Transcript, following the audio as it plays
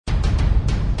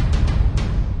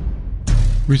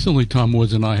Recently, Tom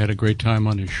Woods and I had a great time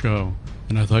on his show,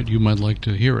 and I thought you might like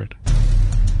to hear it.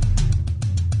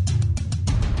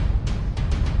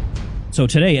 So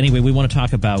today, anyway, we want to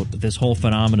talk about this whole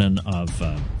phenomenon of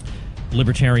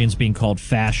libertarians being called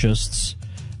fascists,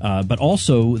 but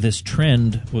also this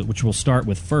trend, which we'll start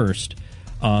with first,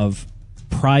 of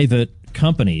private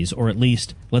companies, or at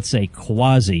least, let's say,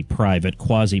 quasi-private,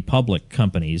 quasi-public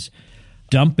companies,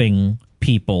 dumping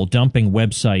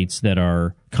websites that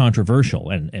are controversial,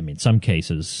 and I mean, in some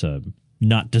cases,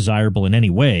 not desirable in any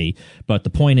way. But the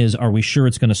point is, are we sure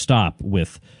it's going to stop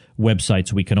with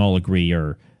websites we can all agree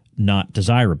are not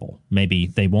desirable? Maybe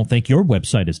they won't think your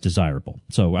website is desirable.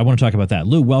 So I want to talk about that.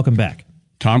 Lou, welcome back.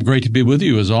 Tom, great to be with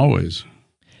you as always.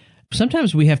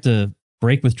 Sometimes we have to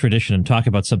break with tradition and talk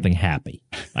about something happy,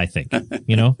 I think.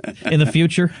 You know, in the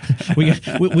future,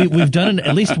 we've done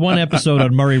at least one episode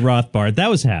on Murray Rothbard. That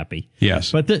was happy.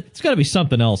 Yes. But it's got to be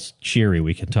something else cheery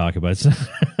we can talk about.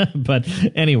 But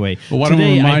anyway. Well, why don't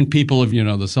we remind people of,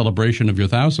 the celebration of your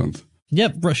 1,000th?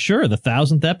 Yep, sure. The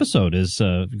 1,000th episode is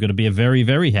going to be a very,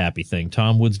 very happy thing.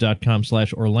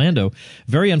 TomWoods.com/Orlando.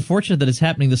 Very unfortunate that it's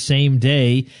happening the same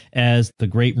day as the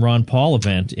great Ron Paul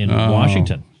event in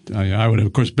Washington. I would have,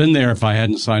 of course, been there if I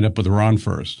hadn't signed up with Ron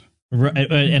first.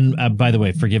 And by the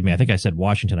way, forgive me. I think I said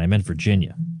Washington. I meant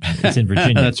Virginia. It's in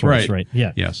Virginia. That's of course, right.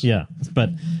 Yeah. Yes. Yeah. But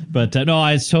no,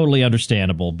 it's totally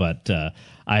understandable. But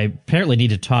I apparently need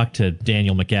to talk to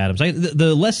Daniel McAdams.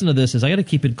 The lesson of this is I got to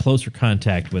keep in closer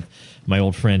contact with my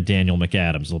old friend Daniel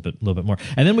McAdams a little bit more.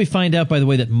 And then we find out, by the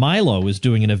way, that Milo is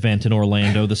doing an event in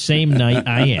Orlando the same night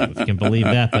I am, if you can believe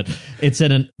that. But it's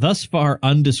at an thus far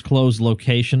undisclosed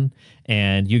location,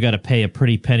 and you got to pay a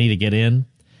pretty penny to get in.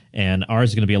 And ours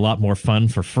is going to be a lot more fun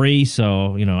for free.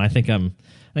 So, I think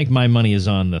my money is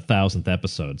on the 1,000th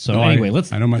episode. So anyway,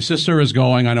 I know my sister is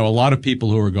going. I know a lot of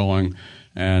people who are going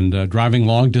and driving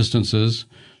long distances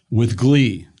with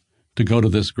glee to go to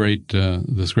this great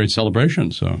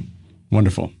celebration. So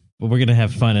wonderful. Well, we're going to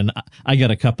have fun, and I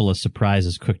got a couple of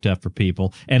surprises cooked up for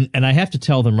people. And I have to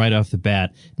tell them right off the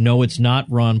bat, no, it's not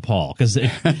Ron Paul, because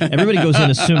everybody goes in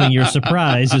assuming your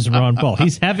surprise is Ron Paul.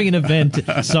 He's having an event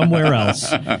somewhere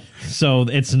else, so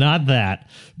it's not that.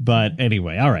 But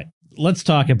anyway, all right, let's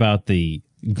talk about the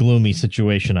gloomy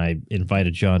situation I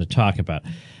invited John to talk about.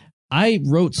 I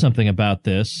wrote something about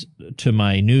this to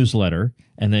my newsletter,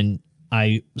 and then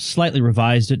I slightly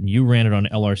revised it, and you ran it on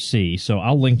LRC, so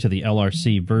I'll link to the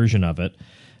LRC version of it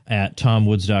at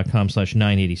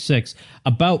tomwoods.com/986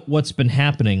 about what's been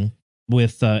happening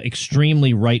with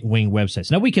extremely right-wing websites.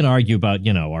 Now, we can argue about,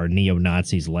 our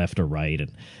neo-Nazis left or right,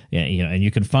 and and you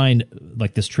can find,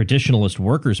 like, this traditionalist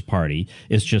Workers' Party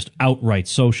is just outright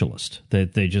socialist.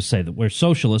 They just say that we're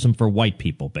socialism for white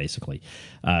people, basically.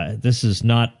 This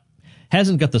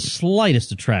hasn't got the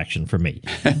slightest attraction for me.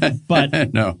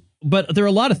 But no. But there are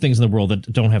a lot of things in the world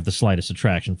that don't have the slightest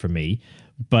attraction for me,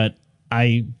 but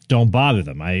I don't bother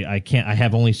them. I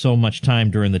have only so much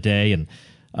time during the day, and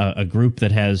a group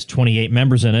that has 28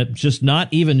 members in it just not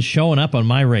even showing up on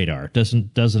my radar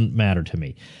doesn't matter to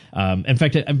me. In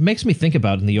fact, it makes me think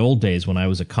about in the old days when I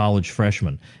was a college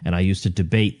freshman and I used to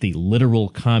debate the literal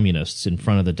communists in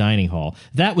front of the dining hall.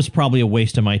 That was probably a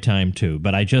waste of my time too,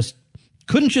 but I just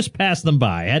couldn't just pass them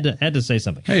by. I had to say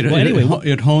something. Hey,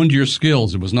 it honed your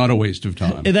skills. It was not a waste of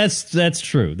time. That's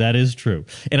true. That is true.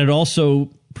 And it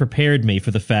also prepared me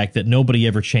for the fact that nobody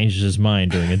ever changes his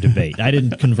mind during a debate. I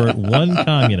didn't convert one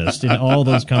communist in all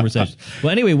those conversations.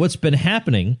 Well, anyway, what's been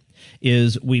happening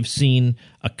is we've seen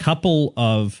a couple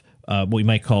of what we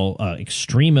might call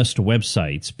extremist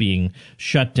websites being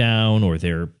shut down, or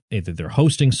either their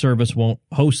hosting service won't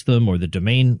host them, or the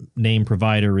domain name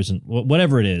provider isn't,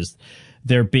 whatever it is.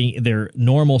 Their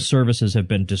normal services have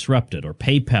been disrupted, or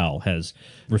PayPal has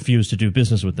refused to do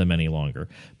business with them any longer.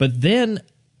 But then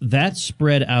that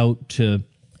spread out to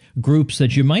groups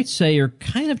that you might say are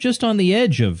kind of just on the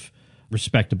edge of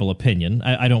respectable opinion.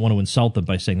 I don't want to insult them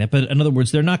by saying that, but in other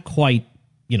words, they're not quite,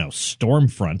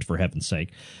 Stormfront, for heaven's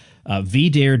sake.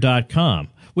 VDare.com,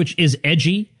 which is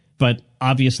edgy, but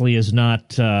obviously is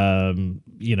not,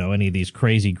 any of these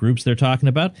crazy groups they're talking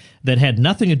about, that had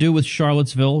nothing to do with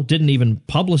Charlottesville, didn't even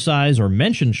publicize or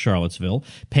mention Charlottesville.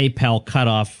 PayPal cut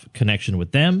off connection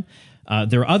with them.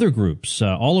 There are other groups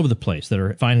all over the place that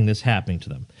are finding this happening to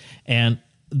them. And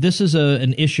this is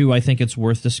an issue I think it's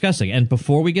worth discussing. And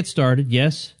before we get started,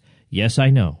 yes, I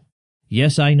know.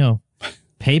 Yes, I know.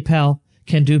 PayPal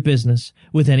can do business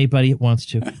with anybody it wants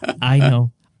to. I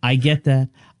know. I get that.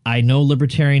 I know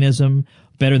libertarianism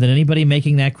better than anybody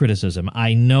making that criticism.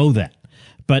 I know that.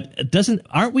 But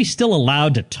aren't we still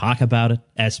allowed to talk about it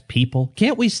as people?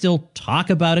 Can't we still talk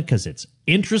about it because it's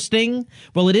interesting?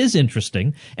 Well, it is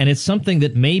interesting, and it's something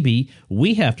that maybe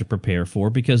we have to prepare for,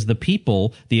 because the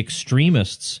people, the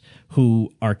extremists who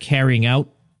are carrying out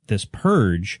this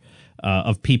purge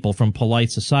of people from polite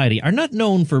society are not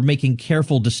known for making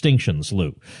careful distinctions,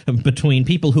 Lou, between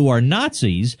people who are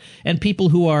Nazis and people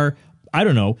who are, I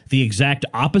don't know, the exact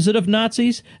opposite of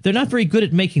Nazis. They're not very good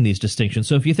at making these distinctions.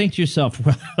 So if you think to yourself,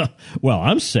 well,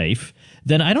 I'm safe,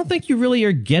 then I don't think you really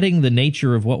are getting the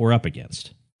nature of what we're up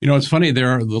against. You know, it's funny.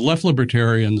 The left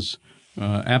libertarians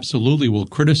absolutely will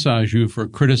criticize you for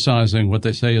criticizing what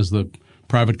they say is the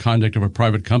private conduct of a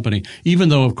private company, even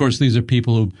though, of course, these are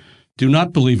people who do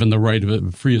not believe in the right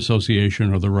of free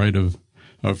association or the right of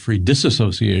free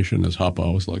disassociation, as Hoppe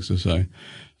always likes to say.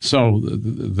 So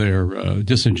they're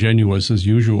disingenuous as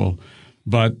usual.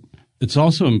 But it's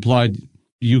also implied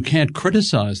you can't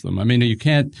criticize them. I mean,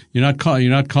 you're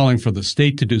not calling for the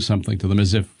state to do something to them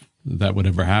as if that would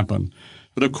ever happen.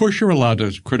 But of course, you're allowed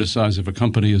to criticize if a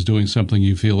company is doing something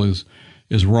you feel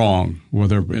is wrong,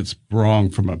 whether it's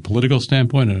wrong from a political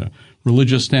standpoint, a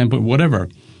religious standpoint, whatever.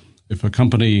 If a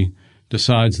company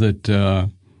decides that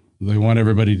they want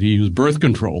everybody to use birth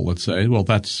control, let's say, well,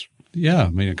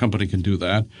 a company can do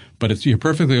that. But you're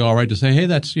perfectly all right to say, hey,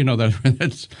 that's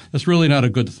really not a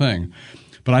good thing.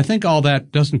 But I think all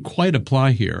that doesn't quite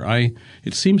apply here.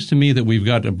 It seems to me that we've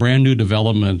got a brand new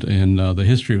development in the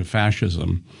history of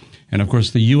fascism. And, of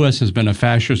course, the U.S. has been a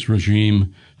fascist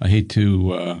regime. I hate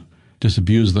to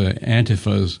disabuse the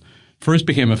Antifas. First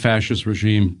became a fascist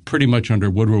regime pretty much under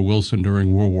Woodrow Wilson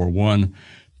during World War I,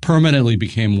 permanently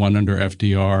became one under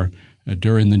FDR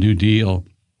during the New Deal,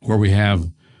 where we have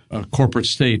a corporate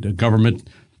state, a government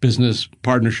business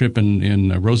partnership.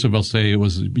 In Roosevelt's day, it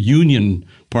was union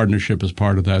partnership as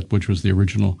part of that, which was the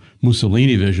original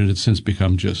Mussolini vision. It's since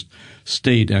become just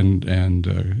state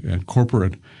and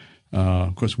corporate.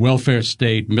 Of course, welfare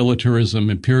state, militarism,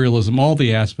 imperialism, all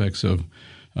the aspects of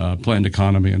planned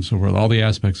economy and so forth, all the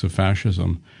aspects of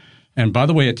fascism. And by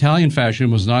the way, Italian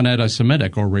fascism was not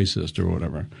anti-Semitic or racist or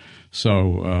whatever.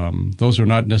 So those are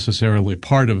not necessarily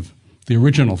part of the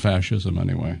original fascism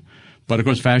anyway. But of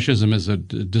course, fascism is a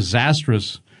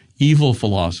disastrous, evil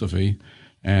philosophy.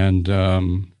 And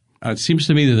it seems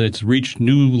to me that it's reached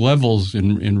new levels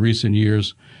in recent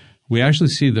years. We actually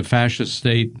see the fascist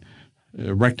state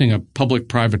erecting a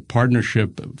public-private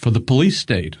partnership for the police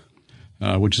state,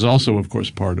 which is also, of course,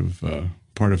 part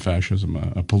of fascism,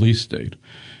 a police state.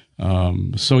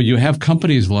 So you have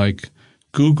companies like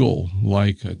Google,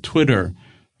 like Twitter,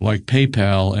 like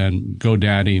PayPal and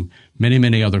GoDaddy, many,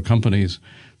 many other companies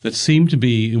that seem to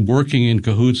be working in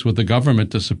cahoots with the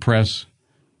government to suppress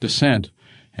dissent.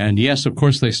 And yes, of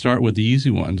course, they start with the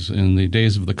easy ones. In the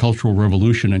days of the Cultural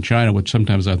Revolution in China, which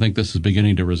sometimes I think this is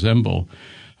beginning to resemble,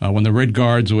 when the Red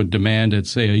Guards would demand at,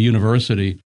 say, a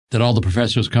university that all the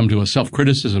professors come to a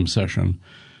self-criticism session,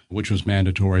 which was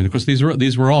mandatory. And of course,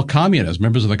 these were all communists,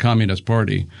 members of the Communist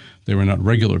Party. They were not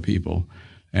regular people.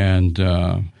 And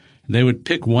they would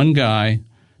pick one guy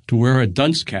to wear a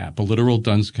dunce cap, a literal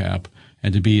dunce cap,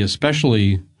 and to be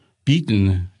especially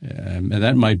beaten. And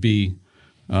that might be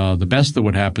the best that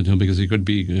would happen to him, because he could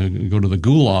go to the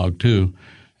gulag, too,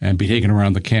 and be taken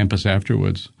around the campus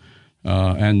afterwards.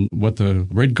 And what the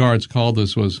Red Guards called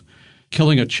this was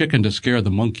killing a chicken to scare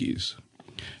the monkeys.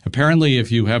 Apparently,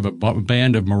 if you have a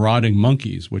band of marauding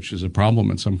monkeys, which is a problem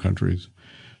in some countries,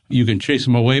 you can chase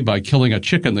them away by killing a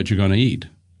chicken that you're going to eat.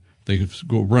 They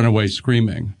go run away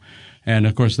screaming. And,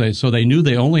 of course, they knew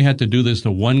they only had to do this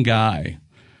to one guy,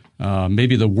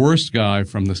 maybe the worst guy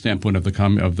from the standpoint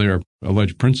of their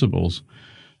alleged principles,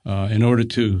 in order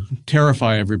to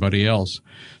terrify everybody else.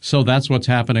 So that's what's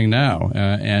happening now.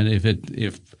 And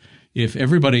if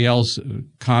everybody else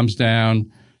calms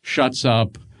down, shuts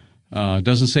up,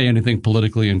 doesn't say anything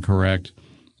politically incorrect,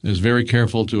 is very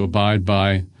careful to abide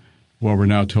by what we're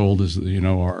now told is,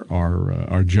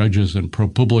 our judges in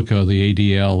ProPublica, the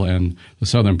ADL, and the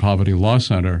Southern Poverty Law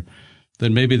Center,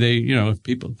 then maybe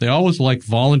they always like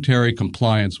voluntary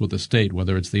compliance with the state,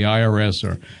 whether it's the IRS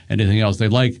or anything else. They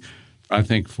like, I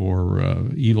think, for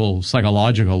evil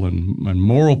psychological and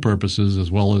moral purposes,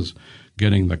 as well as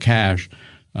getting the cash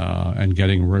and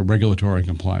getting regulatory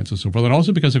compliance and so forth. And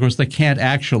also because, of course, they can't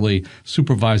actually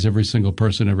supervise every single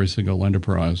person, every single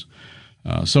enterprise.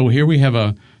 So here we have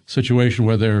a situation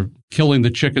where they're killing the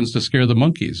chickens to scare the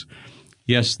monkeys.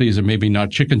 Yes, these are maybe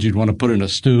not chickens you'd want to put in a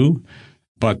stew,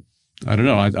 but I don't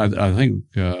know. I think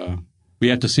we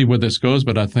have to see where this goes,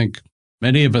 but I think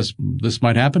many of us this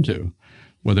might happen to,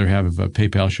 whether have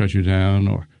PayPal shut you down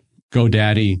or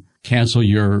GoDaddy cancel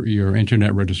your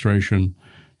internet registration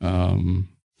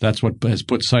That's what has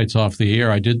put sites off the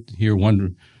air. I did hear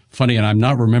one funny, and I'm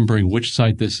not remembering which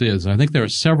site this is. I think there are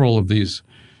several of these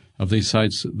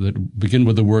sites that begin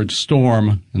with the word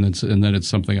storm, and then it's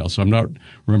something else. So I'm not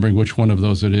remembering which one of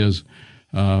those it is.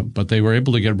 But they were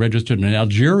able to get registered in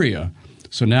Algeria.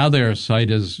 So now their site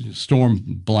is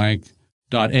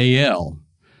stormblank.al.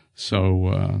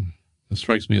 So it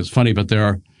strikes me as funny, but there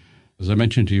are, as I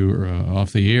mentioned to you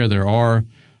off the air, there are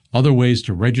other ways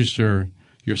to register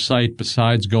your site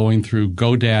besides going through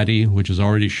GoDaddy, which has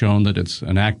already shown that it's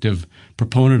an active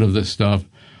proponent of this stuff,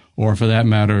 or for that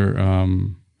matter,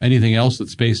 anything else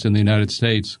that's based in the United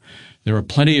States. There are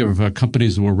plenty of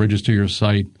companies that will register your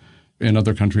site in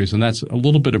other countries, and that's a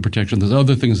little bit of protection. There's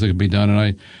other things that can be done,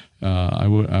 and I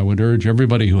would urge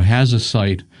everybody who has a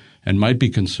site and might be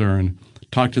concerned,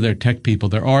 talk to their tech people.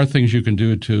 There are things you can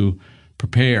do to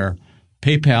prepare.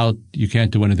 PayPal, you can't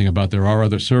do anything about. There are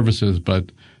other services,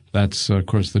 but that's, of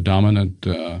course, the dominant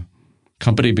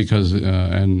company because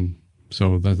and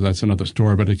so that's another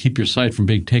story. But to keep your site from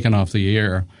being taken off the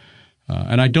air,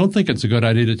 and I don't think it's a good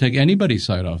idea to take anybody's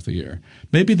site off the air.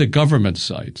 Maybe the government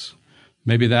sites.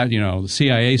 Maybe that, the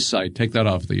CIA site, take that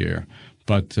off the air.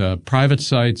 But private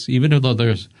sites, even though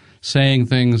they're saying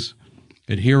things,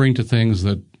 adhering to things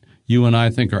that you and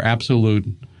I think are absolute,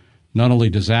 not only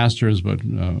disasters, but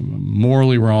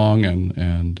morally wrong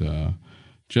and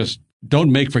just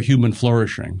don't make for human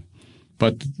flourishing.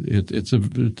 But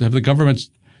to have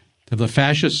the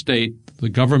fascist state, the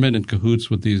government in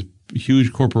cahoots with these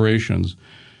huge corporations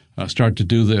start to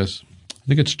do this, I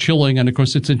think it's chilling. And, of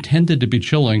course, it's intended to be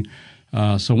chilling.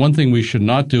 So one thing we should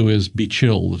not do is be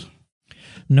chilled.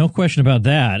 No question about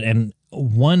that. And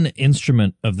one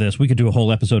instrument of this, we could do a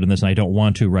whole episode on this, and I don't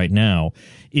want to right now,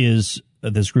 is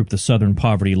this group, the Southern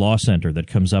Poverty Law Center, that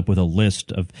comes up with a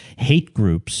list of hate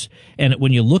groups. And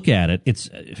when you look at it, it's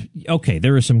okay.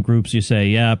 There are some groups you say,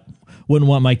 yeah, wouldn't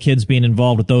want my kids being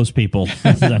involved with those people.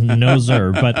 No,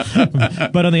 sir.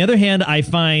 But on the other hand, I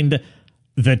find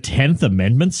the 10th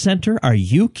Amendment Center? Are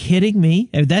you kidding me?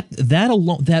 That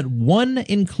alone, that one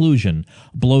inclusion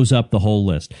blows up the whole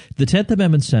list. The 10th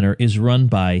Amendment Center is run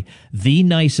by the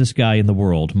nicest guy in the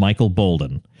world, Michael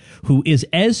Bolden, who is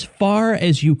as far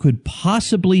as you could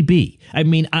possibly be. I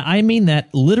mean that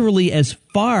literally as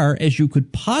far as you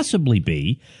could possibly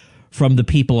be from the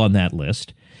people on that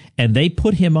list. And they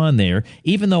put him on there,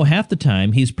 even though half the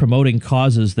time he's promoting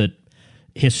causes that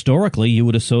historically you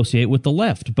would associate with the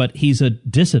left, but he's a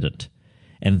dissident.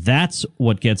 And that's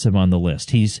what gets him on the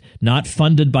list. He's not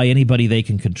funded by anybody they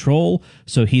can control,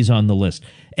 so he's on the list.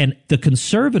 And the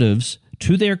conservatives,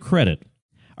 to their credit,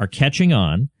 are catching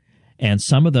on, and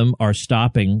some of them are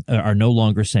are no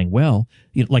longer saying, well,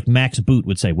 like Max Boot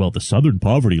would say, well, the Southern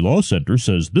Poverty Law Center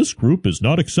says this group is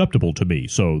not acceptable to me,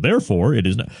 so therefore it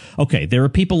is not. Okay, there are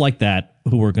people like that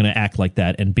who are going to act like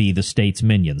that and be the state's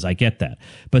minions. I get that.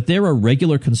 But there are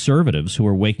regular conservatives who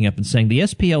are waking up and saying the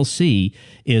SPLC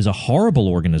is a horrible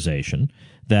organization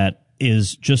that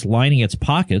is just lining its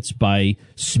pockets by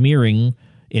smearing,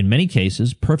 in many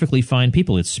cases, perfectly fine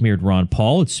people. It's smeared Ron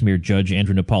Paul. It's smeared Judge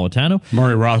Andrew Napolitano.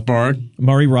 Murray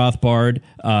Rothbard.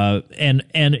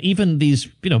 And even these,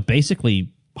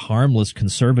 basically harmless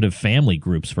conservative family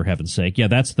groups, for heaven's sake. Yeah,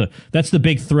 that's the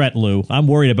big threat, Lou. I'm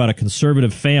worried about a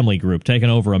conservative family group taking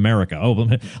over America. Oh,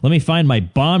 let me find my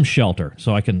bomb shelter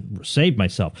so I can save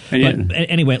myself.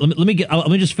 Anyway, let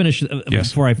me just finish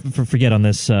before I forget on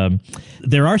this.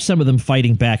 There are some of them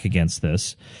fighting back against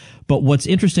this. But what's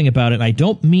interesting about it, and I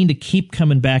don't mean to keep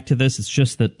coming back to this, it's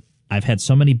just that I've had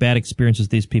so many bad experiences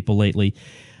with these people lately.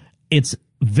 It's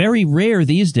very rare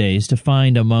these days to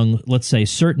find among, let's say,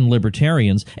 certain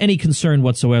libertarians any concern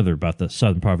whatsoever about the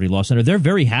Southern Poverty Law Center. They're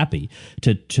very happy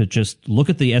to just look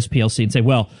at the SPLC and say,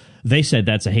 well, they said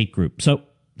that's a hate group, so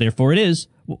therefore it is.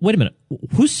 Wait a minute.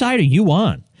 Whose side are you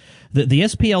on? The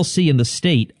SPLC and the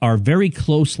state are very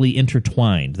closely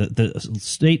intertwined. The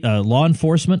state law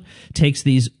enforcement takes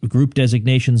these group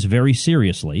designations very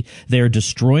seriously. They're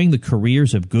destroying the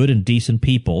careers of good and decent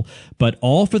people, but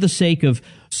all for the sake of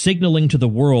signaling to the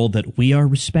world that we are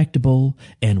respectable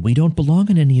and we don't belong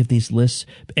in any of these lists.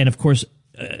 And of course,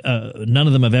 none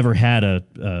of them have ever had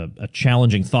a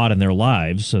challenging thought in their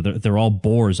lives, so they're all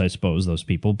bores, I suppose, those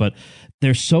people. But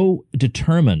they're so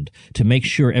determined to make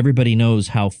sure everybody knows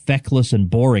how feckless and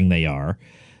boring they are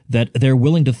that they're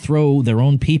willing to throw their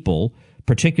own people,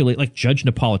 particularly like Judge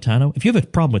Napolitano. If you have a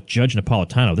problem with Judge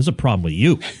Napolitano, there's a problem with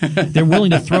you. They're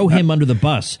willing to throw him under the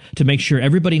bus to make sure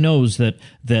everybody knows that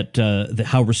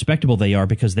how respectable they are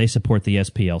because they support the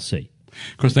SPLC.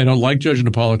 Of course, they don't like Judge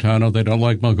Napolitano. They don't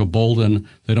like Michael Bolden.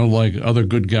 They don't like other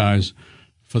good guys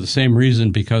for the same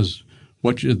reason, because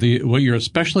What you're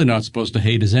especially not supposed to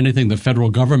hate is anything the federal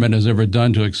government has ever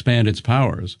done to expand its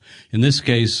powers. In this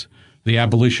case, the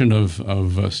abolition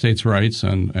of states' rights,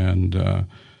 and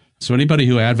so anybody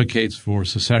who advocates for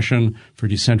secession, for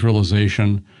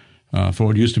decentralization, for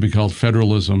what used to be called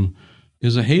federalism,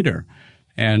 is a hater.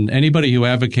 And anybody who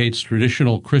advocates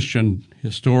traditional Christian,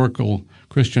 historical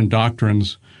Christian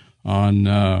doctrines on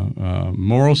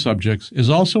moral subjects is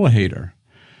also a hater.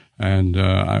 And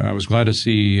I was glad to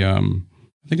see, I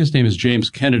think his name is James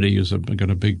Kennedy, who's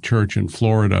got a big church in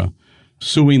Florida,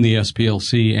 suing the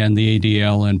SPLC and the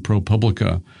ADL and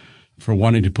ProPublica for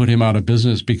wanting to put him out of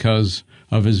business because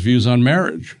of his views on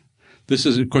marriage. This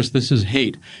is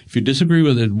hate. If you disagree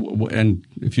with it, and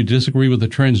if you disagree with the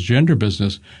transgender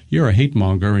business, you're a hate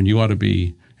monger, and you ought to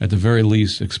be, at the very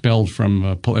least, expelled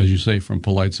from, as you say, from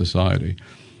polite society.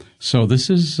 So this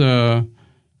is there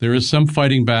is some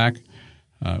fighting back.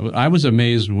 I was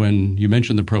amazed when you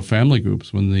mentioned the pro-family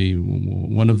groups, when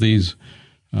one of these,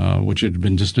 which had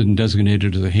been just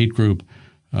designated as a hate group,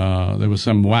 there was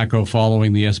some wacko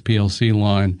following the SPLC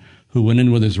line who went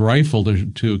in with his rifle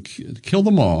to kill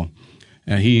them all.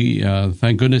 He,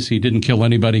 thank goodness, he didn't kill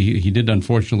anybody. He did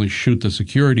unfortunately shoot the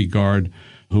security guard,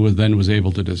 who then was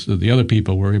able to. The other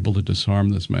people were able to disarm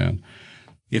this man.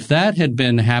 If that had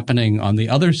been happening on the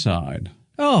other side.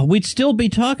 Oh, we'd still be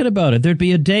talking about it. There'd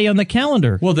be a day on the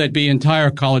calendar. Well, there'd be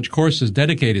entire college courses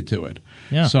dedicated to it.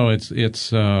 Yeah. So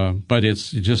but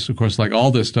it's just, of course, like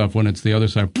all this stuff, when it's the other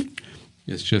side,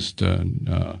 it's just.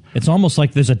 It's almost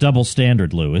like there's a double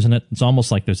standard, Lou, isn't it? It's almost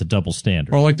like there's a double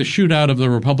standard. Or like the shootout of the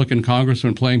Republican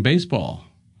congressman playing baseball.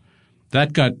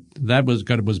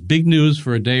 That was big news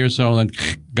for a day or so, and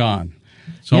then gone.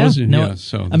 So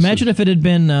imagine if it had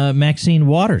been Maxine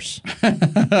Waters.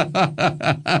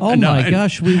 Oh my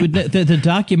gosh, we would the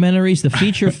documentaries, the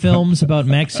feature films about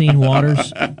Maxine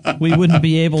Waters, we wouldn't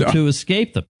be able to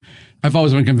escape them. I've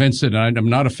always been convinced that I'm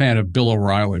not a fan of Bill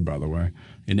O'Reilly, by the way,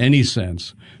 in any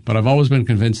sense, but I've always been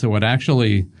convinced that what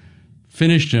actually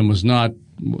finished him was not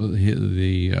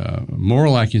the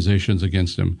moral accusations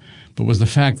against him, but was the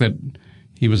fact that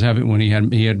he was having, when he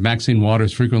had Maxine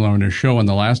Waters frequently on his show, and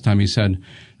the last time he said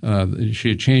she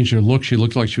had changed her look. She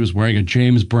looked like she was wearing a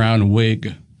James Brown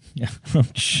wig. Oh,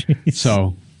 jeez.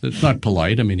 So it's not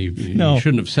polite. I mean, he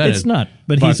shouldn't have said it. It's not,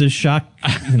 but he's a shock,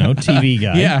 TV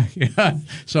guy. Yeah.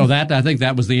 So I think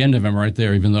that was the end of him right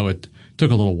there, even though it took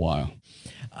a little while.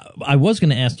 I was going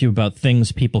to ask you about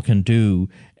things people can do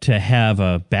to have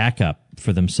a backup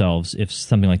for themselves if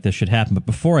something like this should happen. But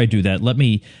before I do that, let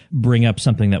me bring up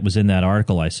something that was in that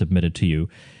article I submitted to you.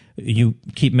 You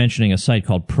keep mentioning a site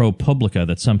called ProPublica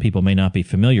that some people may not be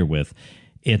familiar with.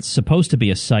 It's supposed to be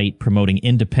a site promoting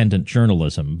independent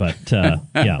journalism, but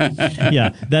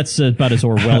yeah, that's about as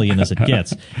Orwellian as it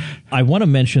gets. I want to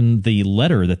mention the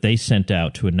letter that they sent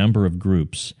out to a number of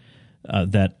groups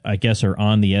that I guess are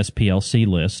on the SPLC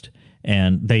list,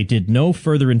 and they did no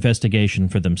further investigation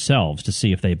for themselves to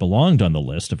see if they belonged on the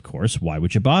list. Of course, why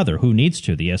would you bother? Who needs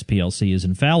to? The SPLC is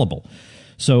infallible.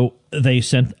 So they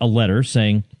sent a letter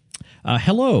saying,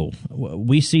 hello,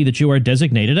 we see that you are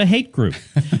designated a hate group.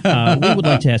 We would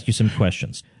like to ask you some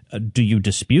questions. Do you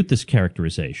dispute this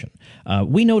characterization?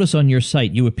 We notice on your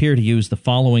site you appear to use the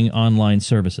following online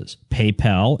services,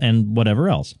 PayPal and whatever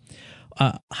else.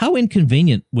 How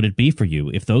inconvenient would it be for you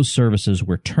if those services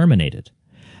were terminated?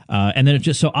 And then it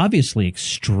just so obviously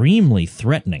extremely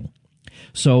threatening.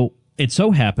 So it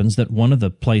so happens that one of the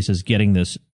places getting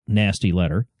this nasty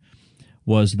letter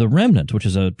was The Remnant, which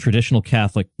is a traditional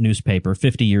Catholic newspaper,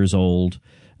 50 years old,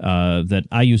 that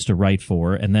I used to write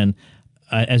for. And then,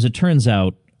 as it turns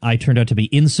out, I turned out to be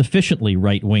insufficiently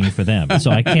right-wing for them.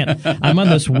 So I can't, I'm on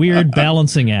this weird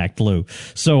balancing act, Lou.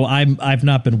 So I've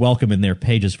not been welcome in their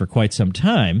pages for quite some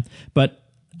time, but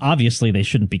obviously they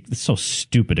shouldn't be. It's so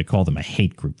stupid to call them a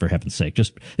hate group, for heaven's sake.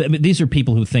 These are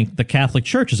people who think the Catholic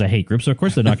Church is a hate group, so of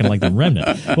course they're not going to like the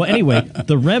Remnant. Well, anyway,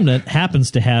 the Remnant happens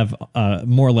to have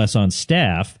more or less on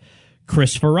staff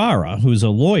Chris Ferrara, who's a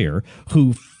lawyer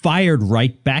who fired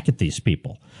right back at these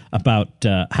people about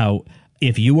how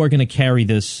if you are going to carry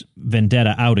this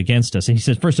vendetta out against us, and he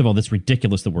says, first of all, it's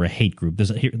ridiculous that we're a hate group.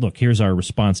 Here's our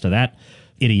response to that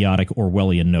idiotic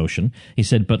Orwellian notion. He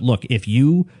said, but look, if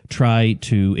you try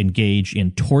to engage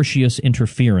in tortious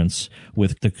interference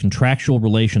with the contractual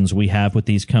relations we have with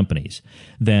these companies,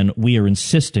 then we are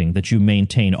insisting that you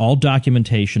maintain all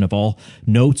documentation of all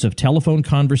notes of telephone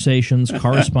conversations,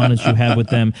 correspondence you have with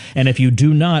them, and if you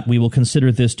do not, we will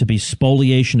consider this to be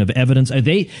spoliation of evidence.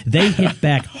 They hit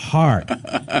back hard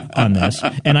on this,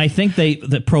 and I think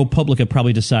that ProPublica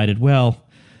probably decided, well,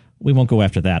 we won't go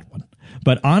after that one.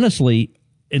 But honestly,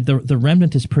 the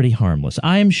remnant is pretty harmless.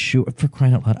 I'm sure, for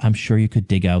crying out loud, I'm sure you could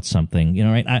dig out something. You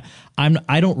know, right?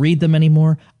 I don't read them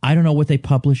anymore. I don't know what they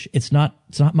publish. It's not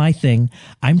my thing.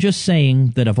 I'm just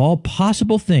saying that of all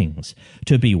possible things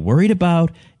to be worried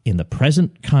about in the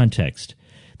present context,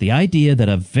 the idea that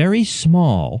a very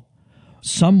small,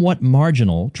 somewhat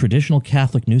marginal traditional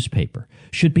Catholic newspaper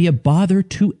should be a bother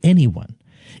to anyone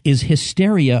is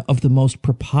hysteria of the most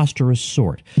preposterous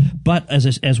sort. But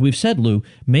as we've said, Lou,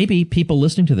 maybe people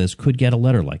listening to this could get a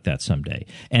letter like that someday.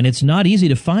 And it's not easy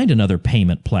to find another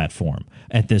payment platform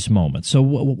at this moment. So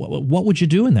what would you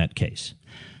do in that case?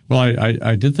 Well,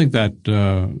 I did think that,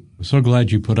 so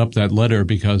glad you put up that letter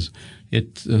because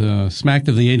it smacked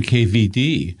of the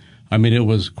NKVD. I mean, it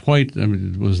was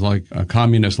it was like a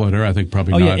communist letter. I think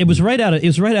probably. Oh, not. Yeah, it was right out of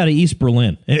East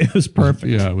Berlin. It was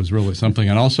perfect. Yeah, it was really something.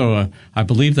 And also, I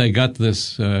believe they got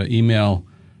this email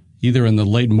either in the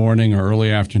late morning or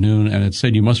early afternoon, and it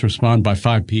said you must respond by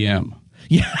 5 p.m.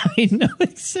 Yeah, I know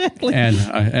exactly.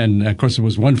 And of course, there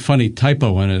was one funny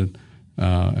typo in it,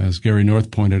 as Gary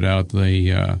North pointed out. They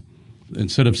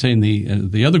instead of saying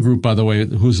the other group, by the way,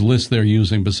 whose list they're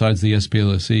using besides the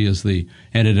SPLC is the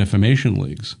Anti-Defamation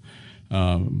Leagues.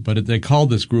 But they called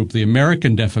this group the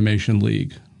American Defamation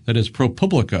League. That is,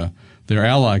 ProPublica, their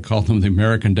ally, called them the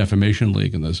American Defamation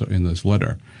League in this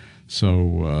letter.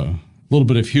 So a little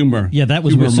bit of humor. Yeah, that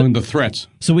was among the threats.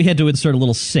 So we had to insert a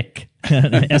little SIC,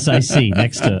 SIC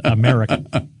next to American.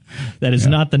 That is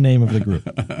not the name of the group.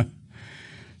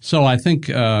 So I think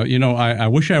I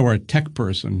wish I were a tech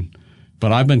person.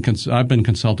 But I've been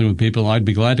consulting with people. I'd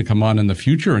be glad to come on in the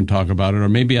future and talk about it, or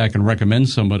maybe I can recommend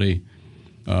somebody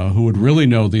who would really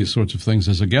know these sorts of things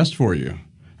as a guest for you.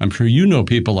 I'm sure you know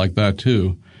people like that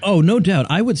too. Oh, no doubt.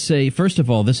 I would say, first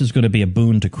of all, this is going to be a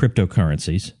boon to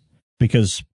cryptocurrencies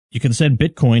because you can send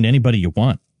Bitcoin to anybody you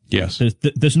want. Yes.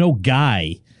 There's no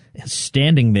guy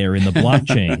standing there in the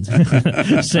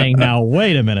blockchain saying, now,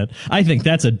 wait a minute, I think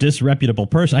that's a disreputable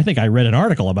person. I think I read an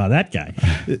article about that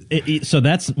guy. So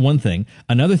that's one thing.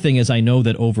 Another thing is I know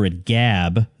that over at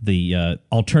Gab, the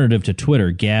alternative to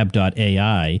Twitter,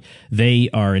 Gab.ai, they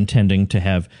are intending to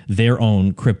have their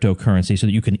own cryptocurrency so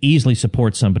that you can easily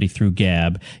support somebody through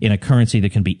Gab in a currency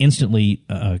that can be instantly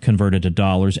converted to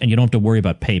dollars, and you don't have to worry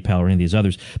about PayPal or any of these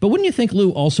others. But wouldn't you think,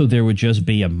 Lou, also there would just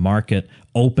be a market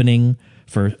opening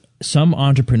for some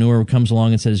entrepreneur who comes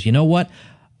along and says, you know what,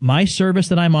 my service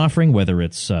that I'm offering, whether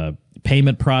it's a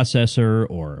payment processor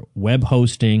or web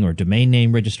hosting or domain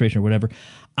name registration or whatever,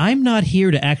 I'm not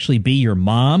here to actually be your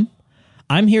mom.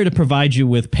 I'm here to provide you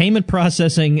with payment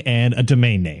processing and a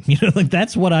domain name. You know, like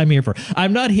that's what I'm here for.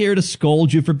 I'm not here to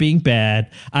scold you for being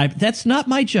bad. That's not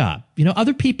my job. You know,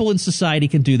 other people in society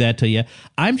can do that to you.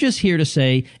 I'm just here to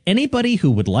say anybody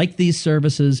who would like these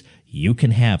services, you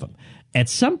can have them. At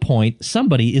some point,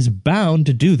 somebody is bound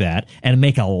to do that and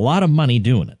make a lot of money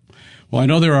doing it. Well, I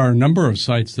know there are a number of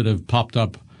sites that have popped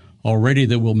up already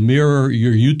that will mirror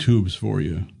your YouTubes for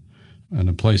you in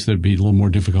a place that would be a little more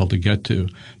difficult to get to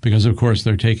because, of course,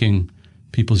 they're taking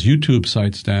people's YouTube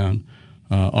sites down.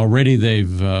 Already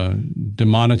they've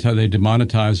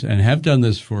demonetized and have done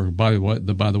this for, by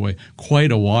the way,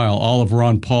 quite a while, all of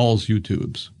Ron Paul's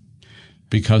YouTubes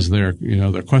because they're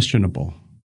questionable.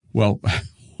 Well,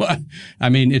 I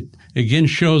mean, it again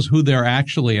shows who they're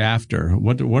actually after.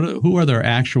 Who are their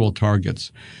actual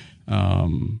targets?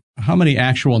 How many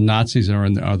actual Nazis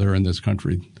are there in this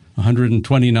country?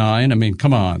 129. I mean,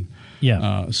 come on.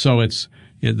 Yeah. So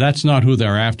that's not who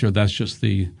they're after. That's just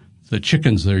the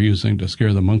chickens they're using to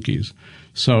scare the monkeys.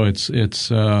 So it's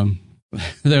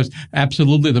there's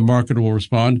absolutely the market will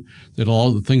respond. That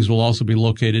all the things will also be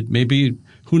located. Maybe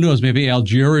who knows? Maybe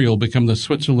Algeria will become the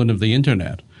Switzerland of the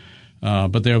internet.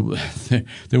 But there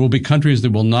will be countries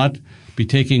that will not be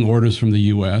taking orders from the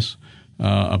U.S.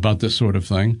 About this sort of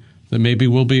thing that maybe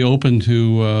will be open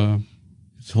to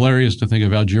it's hilarious to think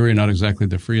of Algeria not exactly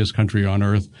the freest country on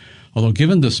earth. Although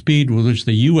given the speed with which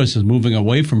the U.S. is moving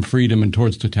away from freedom and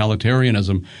towards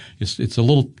totalitarianism, it's a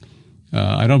little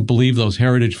I don't believe those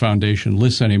Heritage Foundation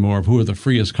lists anymore of who are the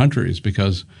freest countries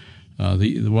because while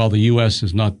the U.S.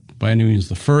 is not by any means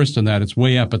the first in that, it's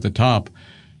way up at the top.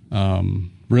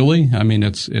 Really? I mean,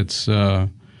 it's I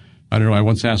don't know. I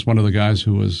once asked one of the guys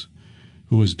who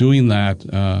was doing that,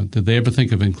 did they ever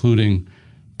think of including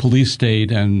police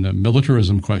state and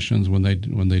militarism questions when they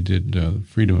did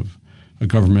freedom of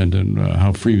government and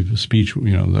how free speech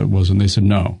that was? And they said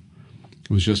no, it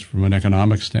was just from an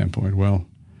economic standpoint. Well,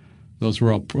 those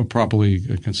were all properly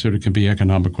considered can be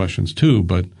economic questions too,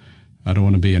 but I don't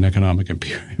want to be an economic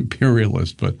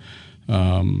imperialist, but.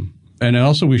 And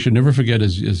also, we should never forget,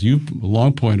 as you've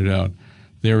long pointed out,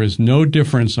 there is no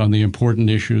difference on the important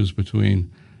issues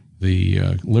between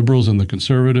the liberals and the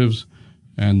conservatives,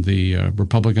 and the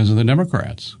Republicans and the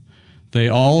Democrats. They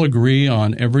all agree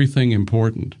on everything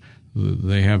important.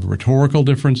 They have rhetorical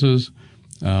differences.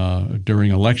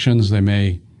 During elections, they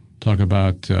may talk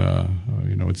about,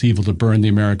 it's evil to burn the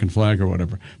American flag or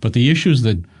whatever. But the issues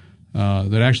that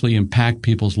actually impact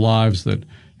people's lives, that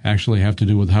actually have to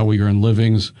do with how we earn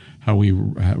livings, how we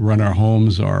run our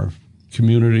homes, our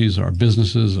communities, our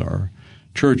businesses, our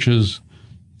churches,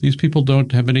 these people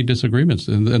don't have any disagreements.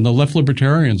 And the left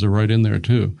libertarians are right in there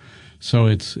too. So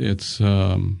it's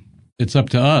up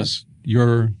to us.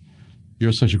 You're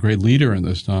such a great leader in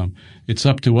this, Tom. It's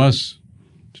up to us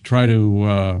to try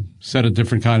to set a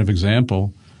different kind of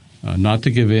example, not to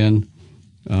give in.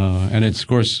 And it's, of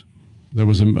course, there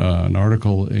was an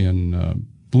article in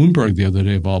Bloomberg the other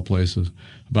day, of all places,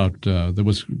 about that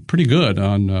was pretty good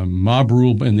on mob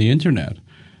rule in the internet,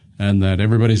 and that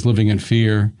everybody's living in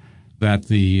fear that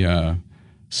the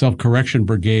self-correction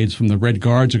brigades from the Red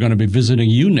Guards are going to be visiting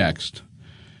you next.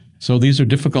 So these are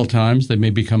difficult times. They may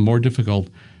become more difficult,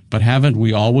 but haven't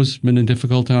we always been in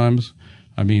difficult times?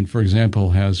 I mean, for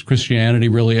example, has Christianity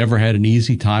really ever had an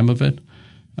easy time of it?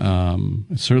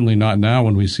 Certainly not now,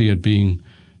 when we see it being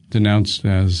denounced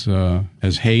as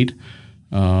hate.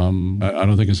 I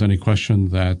don't think there's any question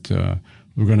that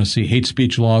we're going to see hate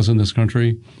speech laws in this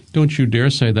country. Don't you dare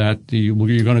say that. You're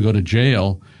going to go to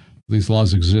jail. These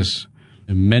laws exist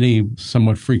in many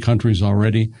somewhat free countries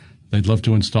already. They'd love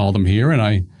to install them here.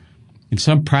 And in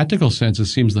some practical sense, it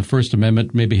seems the First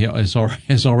Amendment maybe has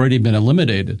already been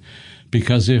eliminated,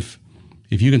 because if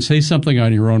you can say something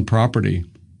on your own property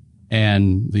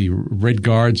and the Red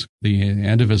Guards, the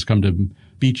Antifas, come to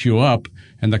beat you up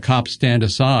and the cops stand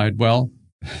aside, well,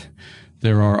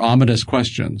 there are ominous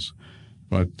questions.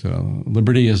 But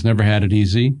liberty has never had it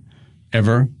easy,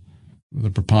 ever. The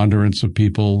preponderance of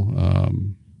people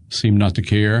seem not to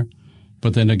care.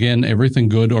 But then again, everything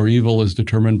good or evil is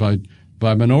determined by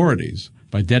minorities,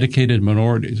 by dedicated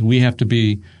minorities. We have to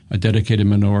be a dedicated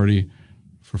minority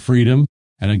for freedom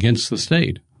and against the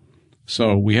state.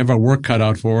 So we have our work cut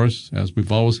out for us, as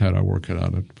we've always had our work cut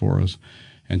out for us.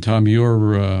 And Tom,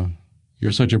 you're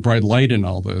such a bright light in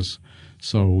all this.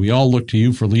 So we all look to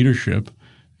you for leadership.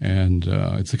 And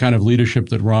it's the kind of leadership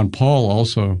that Ron Paul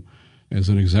also is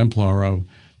an exemplar of.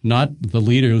 Not the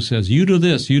leader who says, you do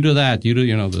this, you do that, you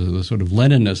do, the sort of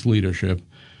Leninist leadership,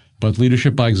 but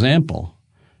leadership by example,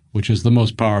 which is the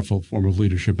most powerful form of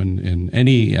leadership in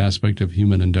any aspect of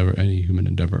human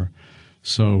endeavor,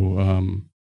 So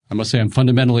I must say I'm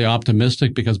fundamentally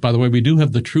optimistic because, by the way, we do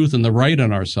have the truth and the right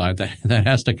on our side. That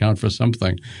has to count for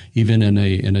something, even in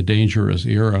a dangerous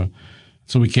era.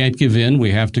 So we can't give in.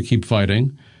 We have to keep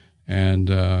fighting.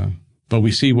 But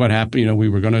we see what happened.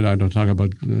 I don't talk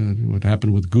about what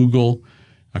happened with Google,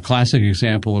 a classic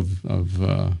example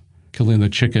of killing the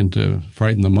chicken to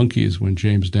frighten the monkeys when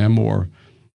James Damore.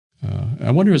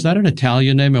 I wonder, is that an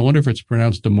Italian name? I wonder if it's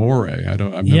pronounced Damore. I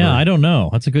don't know.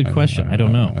 That's a good question. I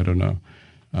don't know. I don't know.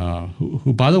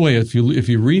 Who, by the way, if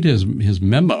you read his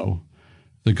memo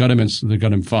that got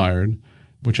him fired,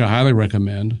 which I highly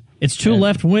recommend. It's too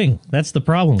left wing. That's the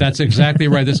problem. That's exactly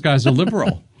right. This guy's a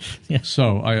liberal. Yeah.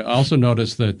 So I also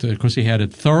noticed that, of course, he had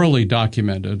it thoroughly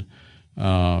documented.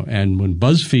 And when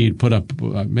BuzzFeed put up,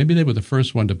 maybe they were the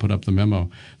first one to put up the memo,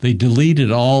 they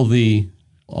deleted all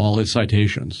his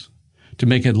citations to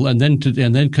make it, and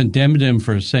then condemned him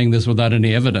for saying this without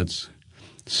any evidence.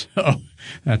 So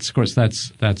that's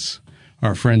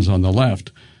our friends on the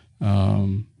left.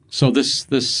 So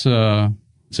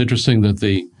it's interesting that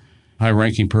the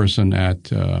high-ranking person at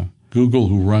Google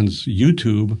who runs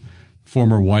YouTube,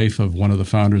 former wife of one of the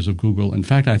founders of Google. In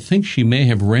fact, I think she may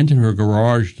have rented her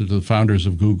garage to the founders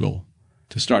of Google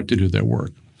to start to do their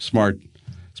work. Smart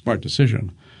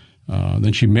decision.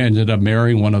 Then she ended up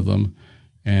marrying one of them.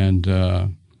 And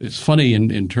it's funny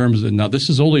in terms of, now this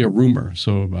is only a rumor,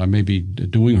 so I may be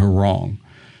doing her wrong.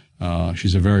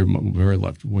 She's a very, very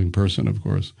left-wing person, of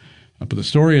course. But the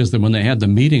story is that when they had the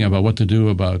meeting about what to do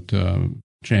about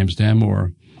James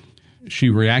Damore, she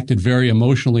reacted very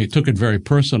emotionally, took it very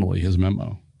personally, his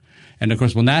memo. And, of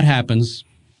course, when that happens,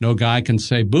 no guy can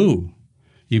say boo,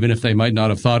 even if they might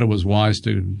not have thought it was wise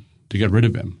to get rid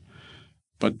of him.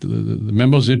 But the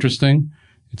memo's interesting.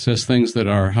 It says things that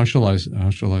are, how shall I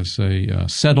say,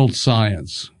 settled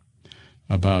science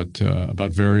about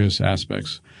various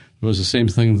aspects. It was the same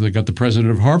thing that got the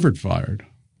president of Harvard fired.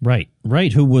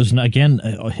 Right, who was, again,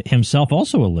 himself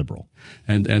also a liberal.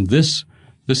 And this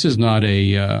is not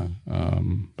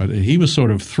but he was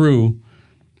sort of through.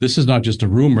 This is not just a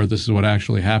rumor. This is what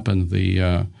actually happened.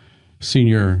 The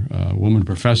senior woman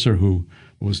professor who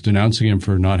was denouncing him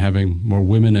for not having more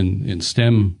women in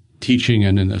STEM teaching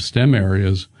and in the STEM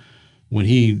areas,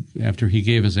 after he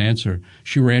gave his answer,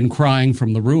 she ran crying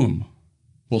from the room.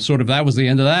 Well, sort of that was the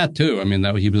end of that too. I mean,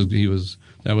 it's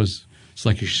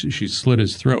like she slit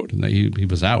his throat and that he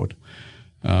was out.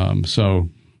 Well,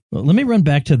 let me run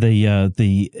back to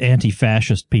the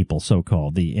anti-fascist people,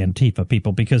 so-called, the Antifa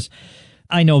people, because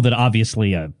I know that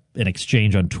obviously an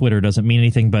exchange on Twitter doesn't mean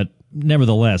anything, but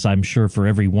nevertheless, I'm sure for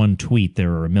every one tweet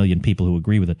there are a million people who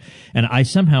agree with it. And I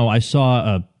saw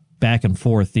a back and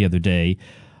forth the other day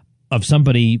of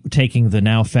somebody taking the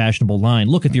now fashionable line,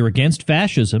 look, if you're against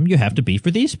fascism, you have to be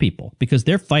for these people because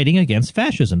they're fighting against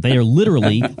fascism. They are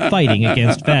literally fighting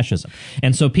against fascism.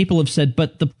 And so people have said,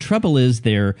 but the trouble is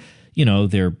they're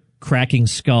cracking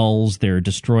skulls, they're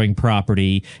destroying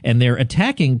property, and they're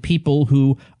attacking people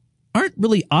who aren't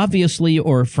really obviously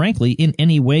or frankly in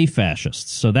any way fascists.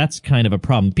 So that's kind of a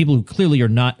problem. People who clearly are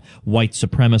not white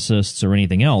supremacists or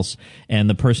anything else. And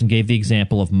the person gave the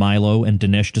example of Milo and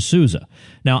Dinesh D'Souza.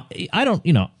 Now, I don't,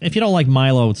 if you don't like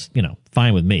Milo, it's,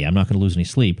 fine with me. I'm not going to lose any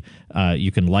sleep.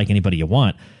 You can like anybody you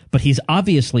want. But he's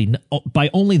obviously, by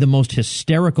only the most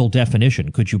hysterical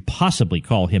definition, could you possibly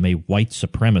call him a white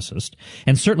supremacist.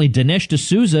 And certainly Dinesh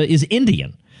D'Souza is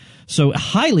Indian. So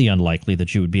highly unlikely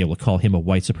that you would be able to call him a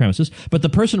white supremacist. But the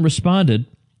person responded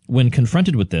when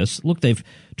confronted with this, look, they've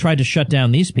tried to shut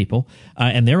down these people,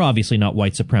 and they're obviously not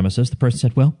white supremacists. The person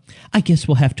said, well, I guess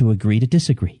we'll have to agree to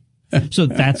disagree. So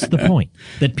that's the point,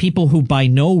 that people who by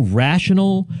no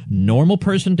rational, normal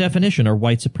person definition are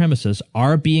white supremacists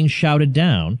are being shouted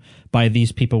down by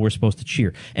these people we're supposed to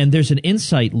cheer. And there's an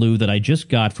insight, Lou, that I just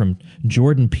got from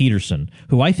Jordan Peterson,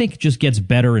 who I think just gets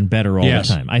better and better all the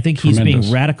time. I think he's being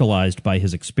radicalized by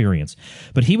his experience.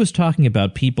 But he was talking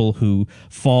about people who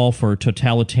fall for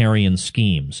totalitarian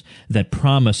schemes that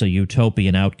promise a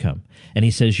utopian outcome. And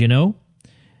he says,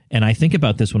 and I think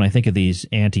about this when I think of these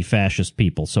anti-fascist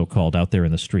people, so-called, out there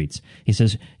in the streets. He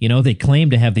says, they claim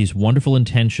to have these wonderful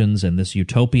intentions and this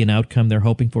utopian outcome they're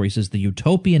hoping for. He says the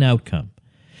utopian outcome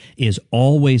is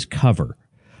always cover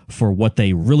for what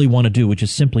they really want to do, which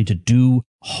is simply to do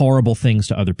horrible things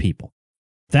to other people.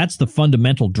 That's the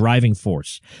fundamental driving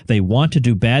force. They want to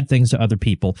do bad things to other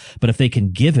people, but if they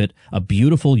can give it a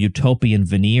beautiful utopian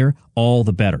veneer, all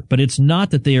the better. But it's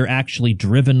not that they are actually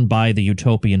driven by the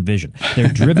utopian vision. They're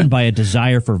driven by a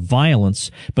desire for violence,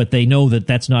 but they know that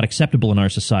that's not acceptable in our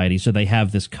society, so they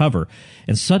have this cover.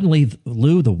 And suddenly,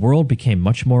 Lou, the world became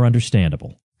much more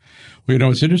understandable. Well,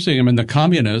 it's interesting. I mean, the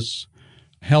communists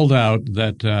held out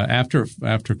that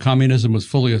after communism was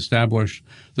fully established,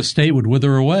 the state would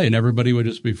wither away and everybody would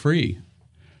just be free.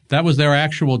 That was their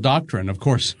actual doctrine. Of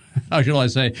course, how shall I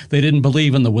say, they didn't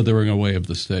believe in the withering away of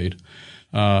the state.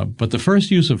 But the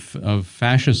first use of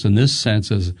fascist in this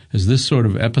sense as this sort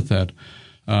of epithet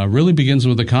really begins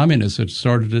with the communists. It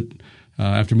started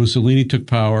after Mussolini took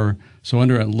power. So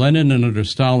under Lenin and under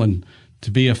Stalin, to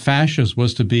be a fascist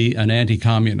was to be an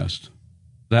anti-communist.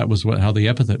 That was how the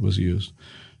epithet was used.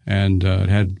 And it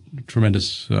had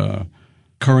tremendous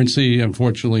currency,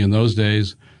 unfortunately, in those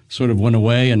days. Sort of went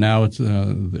away, and now it's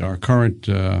our current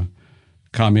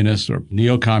communists or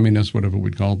neo-communists, whatever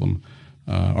we'd call them,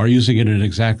 are using it in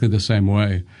exactly the same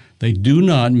way. They do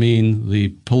not mean the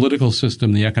political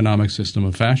system, the economic system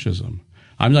of fascism.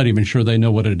 I'm not even sure they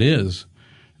know what it is.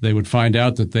 They would find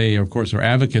out that they, of course, are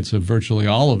advocates of virtually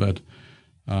all of it.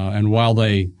 And while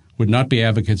they would not be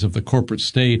advocates of the corporate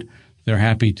state, they're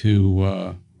happy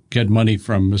to get money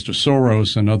from Mr.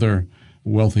 Soros and other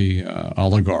wealthy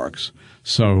oligarchs.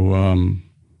 So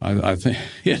I think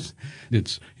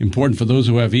it's important for those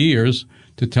who have ears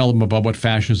to tell them about what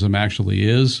fascism actually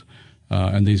is.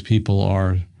 And these people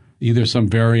are either some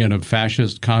variant of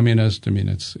fascist, communist. I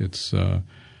mean,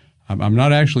 I'm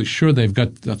not actually sure they've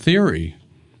got a theory.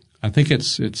 I think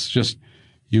it's just,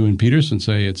 you and Peterson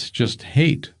say it's just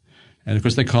hate. And, of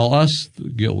course, they call us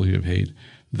guilty of hate.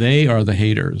 They are the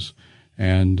haters.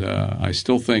 And I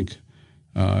still think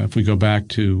if we go back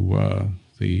to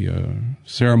the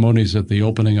ceremonies at the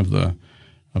opening of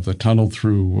the tunnel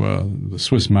through the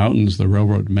Swiss mountains, the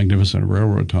magnificent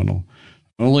railroad tunnel,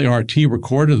 only RT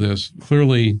recorded this,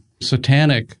 clearly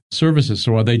satanic services.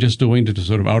 So are they just doing it to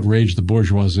sort of outrage the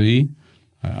bourgeoisie?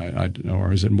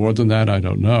 Or is it more than that? I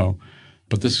don't know.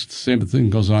 But this same thing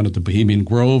goes on at the Bohemian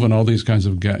Grove and all these kinds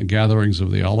of gatherings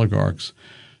of the oligarchs.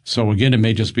 So again, it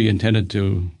may just be intended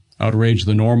to outrage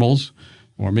the normals,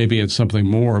 or maybe it's something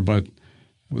more. But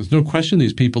there's no question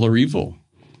these people are evil.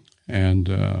 And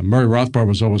Murray Rothbard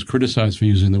was always criticized for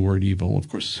using the word evil. Of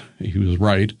course, he was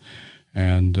right.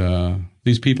 And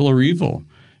these people are evil.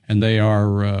 And they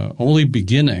are only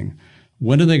beginning.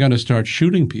 When are they going to start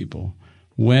shooting people?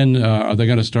 When are they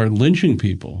going to start lynching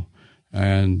people?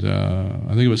 And I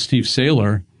think it was Steve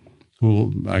Saylor,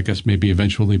 who I guess maybe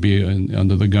eventually be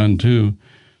under the gun too,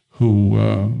 who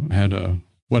had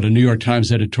what a New York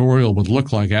Times editorial would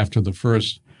look like after the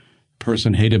first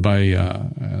person hated by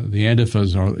the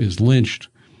Antifas is lynched.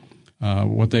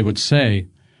 What they would say,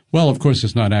 well, of course,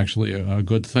 it's not actually a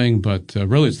good thing, but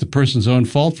really it's the person's own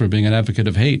fault for being an advocate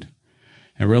of hate.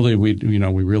 And really, we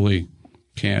really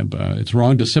can't. It's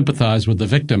wrong to sympathize with the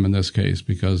victim in this case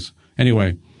because,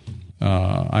 anyway,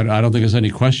 I don't think there's any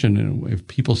question if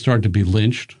people start to be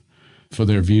lynched for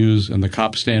their views and the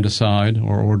cops stand aside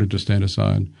or ordered to stand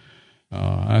aside.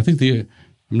 I think I'm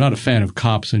not a fan of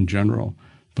cops in general,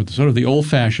 but sort of the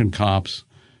old-fashioned cops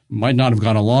might not have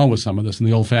gone along with some of this, and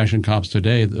the old-fashioned cops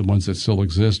today, the ones that still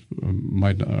exist,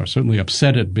 are certainly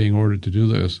upset at being ordered to do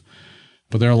this.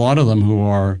 But there are a lot of them who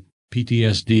are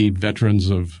PTSD veterans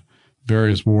of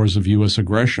various wars of U.S.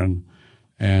 aggression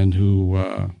and who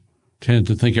tended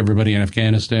to think everybody in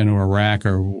Afghanistan or Iraq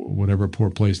or whatever poor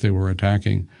place they were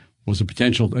attacking was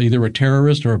either a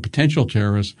terrorist or a potential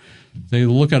terrorist. They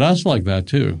look at us like that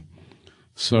too.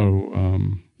 So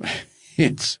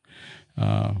it's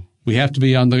we have to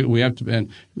be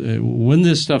and when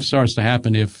this stuff starts to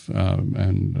happen,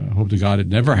 and hope to God it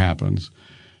never happens,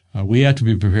 we have to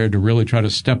be prepared to really try to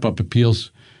step up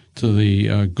appeals to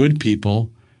the good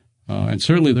people. And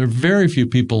certainly there are very few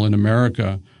people in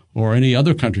America or any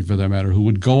other country for that matter who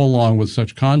would go along with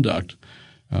such conduct.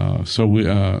 So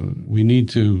we need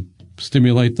to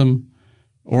stimulate them,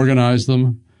 organize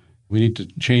them. We need to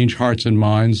change hearts and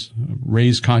minds,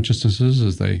 raise consciousnesses,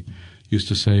 as they used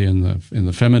to say in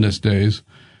the feminist days.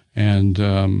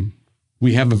 And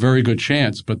we have a very good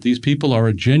chance, but these people are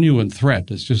a genuine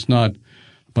threat. It's just not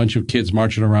a bunch of kids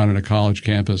marching around in a college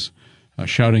campus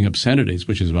shouting obscenities,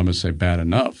 which is, I must say, bad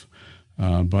enough.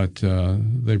 But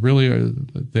they really are.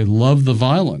 They love the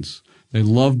violence. They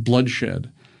love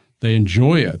bloodshed. They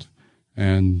enjoy it.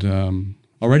 And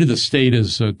already the state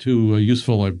is too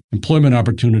useful employment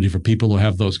opportunity for people who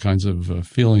have those kinds of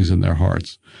feelings in their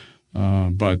hearts.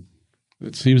 But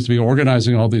it seems to be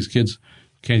organizing all these kids who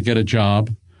can't get a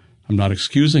job. I'm not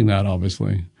excusing that,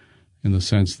 obviously, in the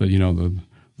sense that,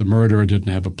 the murderer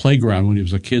didn't have a playground when he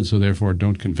was a kid, so therefore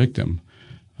don't convict him.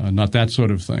 Not that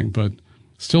sort of thing. But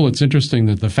still, it's interesting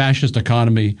that the fascist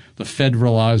economy, the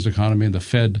federalized economy, and the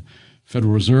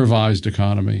Federal Reserveized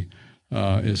economy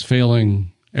is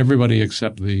failing everybody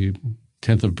except the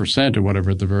 0.1% or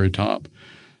whatever at the very top.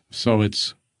 So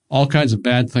it's all kinds of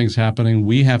bad things happening.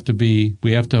 We have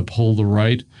to uphold the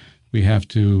right. We have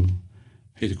to,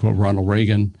 I hate to quote Ronald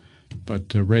Reagan,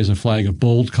 but raise a flag of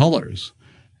bold colors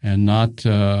and not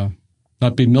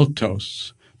be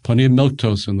milquetoasts. Plenty of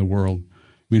milquetoasts in the world.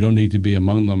 We don't need to be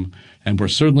among them. And we're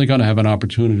certainly going to have an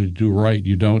opportunity to do right.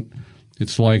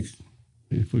 It's like,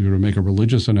 if we were to make a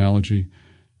religious analogy,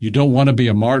 you don't want to be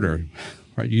a martyr,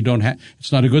 right?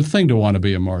 It's not a good thing to want to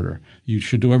be a martyr. You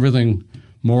should do everything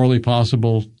morally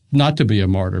possible not to be a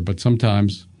martyr, but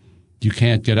sometimes you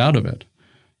can't get out of it.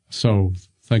 So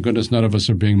thank goodness none of us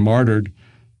are being martyred.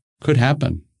 Could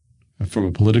happen from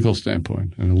a political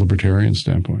standpoint and a libertarian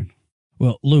standpoint.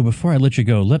 Well, Lou, before I let you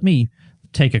go, let me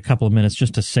take a couple of minutes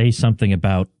just to say something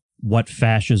about what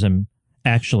fascism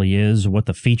actually is, what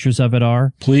the features of it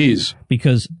are. Please.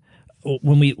 Because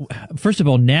first of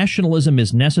all, nationalism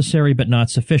is necessary but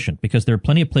not sufficient, because there are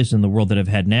plenty of places in the world that have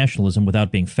had nationalism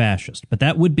without being fascist. But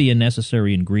that would be a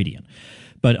necessary ingredient.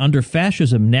 But under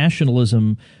fascism,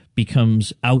 nationalism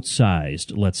becomes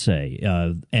outsized, let's say,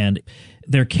 and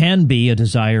there can be a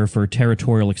desire for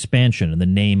territorial expansion in the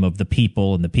name of the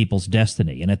people and the people's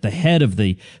destiny. And at the head of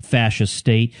the fascist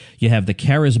state, you have the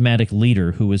charismatic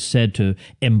leader who is said to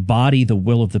embody the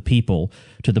will of the people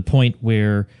to the point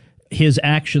where his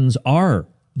actions are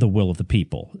the will of the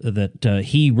people, that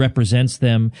he represents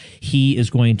them. He is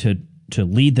going to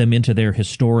lead them into their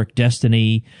historic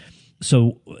destiny.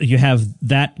 So you have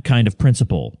that kind of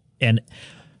principle. And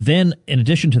then, in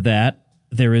addition to that,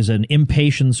 there is an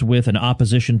impatience with an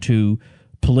opposition to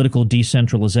political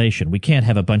decentralization. We can't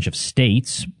have a bunch of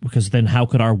states, because then how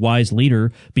could our wise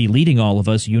leader be leading all of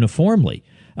us uniformly,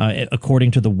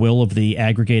 according to the will of the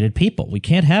aggregated people? We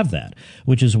can't have that,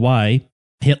 which is why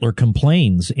Hitler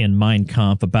complains in Mein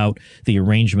Kampf about the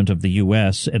arrangement of the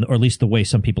U.S., or at least the way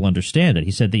some people understand it.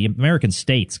 He said the American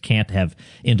states can't have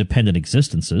independent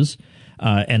existences,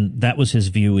 and that was his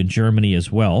view in Germany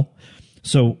as well.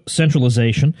 So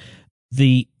centralization.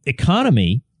 The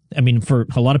economy, I mean, for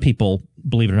a lot of people,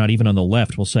 believe it or not, even on the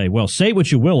left, will say, well, say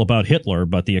what you will about Hitler,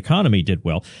 but the economy did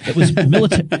well. It was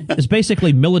it's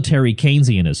basically military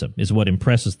Keynesianism is what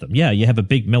impresses them. Yeah, you have a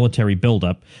big military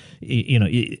buildup.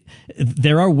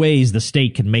 There are ways the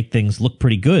state can make things look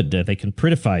pretty good. They can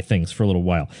prettify things for a little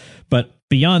while. But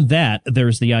beyond that,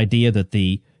 there's the idea that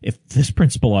if this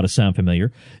principle ought to sound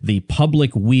familiar, the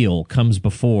public weal comes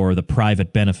before the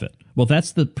private benefit. Well,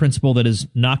 that's the principle that is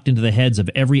knocked into the heads of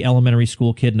every elementary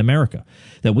school kid in America,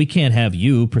 that we can't have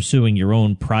you pursuing your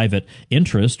own private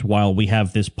interest while we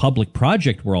have this public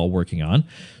project we're all working on.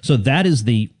 So that is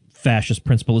the fascist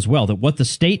principle as well, that what the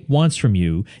state wants from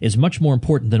you is much more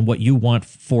important than what you want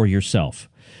for yourself.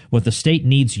 What the state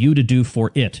needs you to do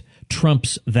for it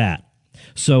trumps that.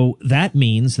 So that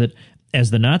means that,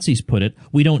 as the Nazis put it,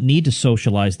 we don't need to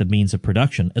socialize the means of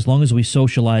production as long as we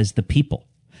socialize the people.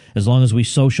 As long as we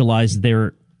socialize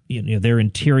their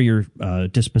interior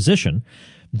disposition,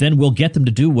 then we'll get them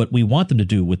to do what we want them to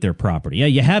do with their property. Yeah,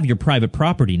 you have your private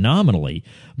property nominally,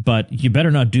 but you better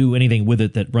not do anything with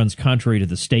it that runs contrary to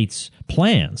the state's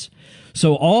plans.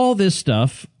 So all this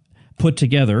stuff put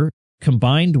together,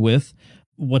 combined with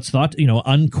what's thought,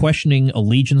 unquestioning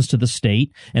allegiance to the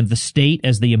state, and the state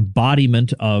as the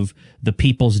embodiment of the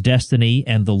people's destiny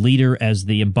and the leader as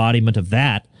the embodiment of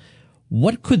that,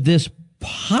 what could this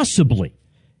possibly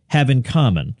have in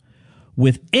common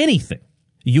with anything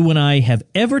you and I have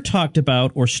ever talked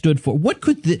about or stood for? What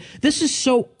could this is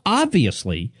so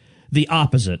obviously the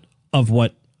opposite of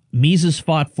what Mises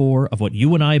fought for, of what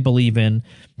you and I believe in,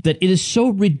 that it is so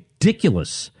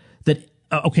ridiculous that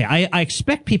I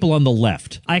expect people on the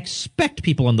left.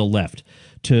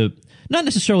 To not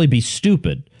necessarily be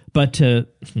stupid, but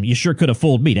you sure could have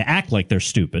fooled me, to act like they're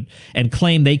stupid and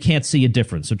claim they can't see a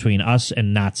difference between us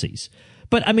and Nazis.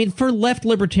 But, I mean, for left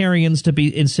libertarians to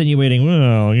be insinuating,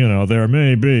 well, there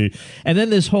may be. And then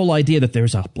this whole idea that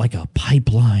there's a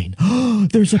pipeline.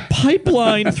 There's a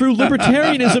pipeline through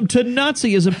libertarianism to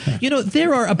Nazism.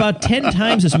 There are about 10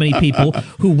 times as many people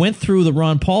who went through the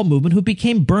Ron Paul movement who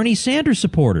became Bernie Sanders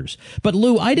supporters. But,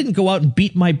 Lou, I didn't go out and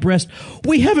beat my breast.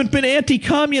 We haven't been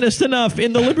anti-communist enough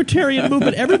in the libertarian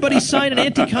movement. Everybody signed an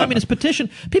anti-communist petition.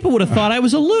 People would have thought I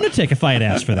was a lunatic if I had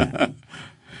asked for that.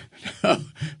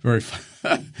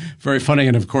 Very funny.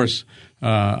 And of course,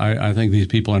 I think these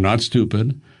people are not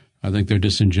stupid. I think they're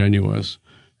disingenuous.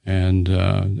 And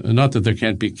not that there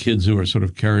can't be kids who are sort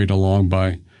of carried along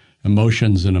by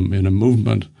emotions in a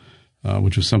movement,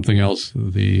 which was something else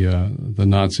the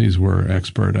Nazis were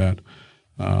expert at.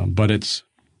 But it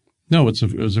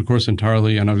was of course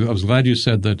entirely, and I was glad you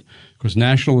said that, of course,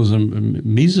 nationalism,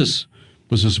 Mises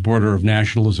was a supporter of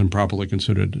nationalism properly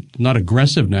considered, not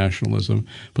aggressive nationalism,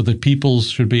 but that peoples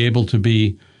should be able to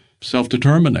be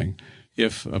self-determining. He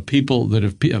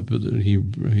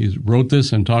wrote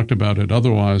this and talked about it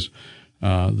otherwise,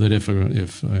 that if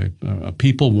a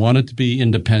people wanted to be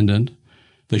independent,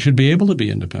 they should be able to be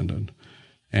independent.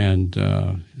 And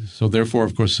so therefore,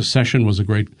 of course, secession was a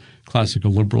great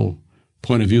classical liberal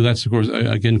point of view. That's, of course,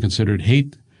 again, considered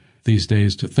hate these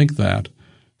days to think that.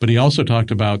 But he also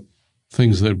talked about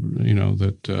things that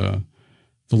the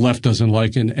left doesn't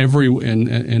like in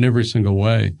every single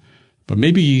way. But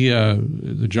maybe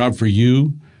the job for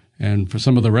you and for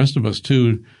some of the rest of us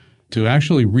too, to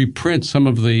actually reprint some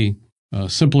of the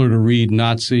simpler to read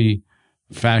Nazi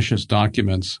fascist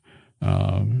documents.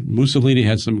 Mussolini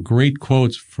had some great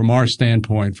quotes from our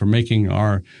standpoint for making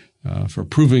for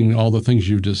proving all the things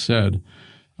you just said,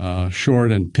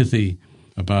 short and pithy,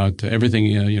 about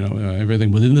everything,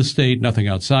 everything within the state, nothing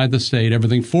outside the state,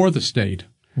 everything for the state.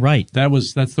 Right.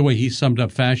 That's the way he summed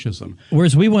up fascism.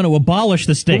 Whereas we want to abolish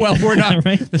the state. Well, we're not.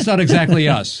 Right? That's not exactly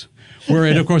us. Where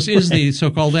it, of course, is the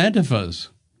so-called antifas.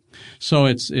 So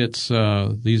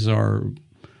these are.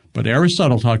 But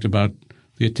Aristotle talked about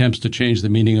the attempts to change the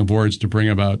meaning of words to bring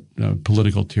about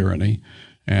political tyranny,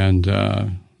 and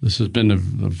this has been a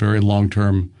very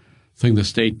long-term thing the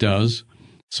state does,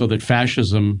 so that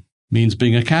fascism means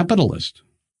being a capitalist.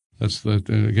 That's was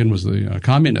the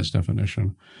communist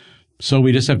definition. So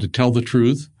we just have to tell the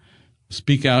truth,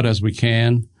 speak out as we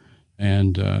can,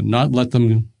 and not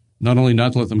only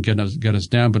not let them get us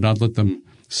down, but not let them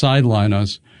sideline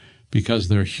us, because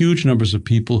there are huge numbers of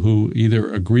people who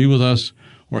either agree with us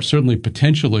or certainly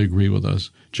potentially agree with us.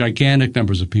 Gigantic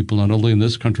numbers of people, not only in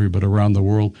this country but around the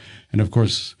world. And of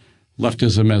course,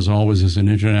 leftism, as always, is an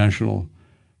international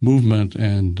movement,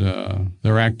 and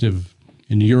they're active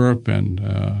in Europe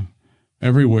and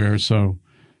everywhere. So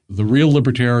the real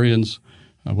libertarians,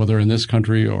 whether in this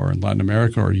country or in Latin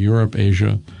America or Europe,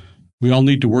 Asia, we all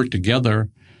need to work together,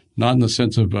 not in the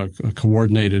sense of a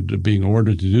coordinated being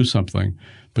ordered to do something,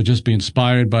 but just be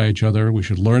inspired by each other. We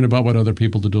should learn about what other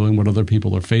people are doing, what other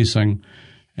people are facing,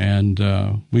 and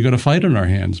we got a fight on our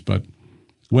hands. But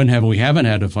when we haven't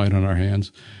had a fight on our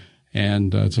hands,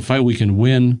 and it's a fight we can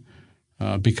win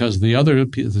because the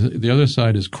other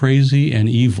side is crazy and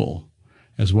evil,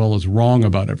 as well as wrong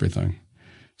about everything.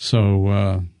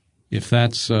 So if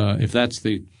that's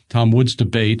the Tom Woods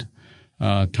debate,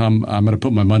 Tom, I'm going to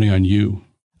put my money on you.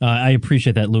 I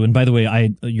appreciate that, Lou. And by the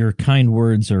way, your kind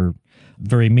words are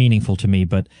very meaningful to me.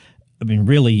 But I mean,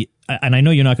 really, and I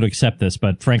know you're not going to accept this,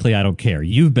 but frankly, I don't care.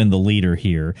 You've been the leader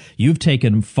here. You've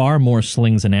taken far more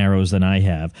slings and arrows than I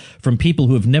have from people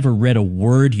who have never read a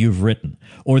word you've written,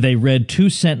 or they read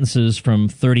 2 sentences from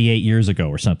 38 years ago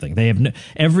or something. They have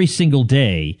every single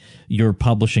day you're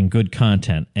publishing good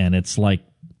content, and it's like,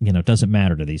 it doesn't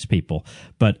matter to these people.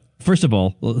 But first of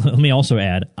all, let me also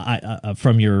add,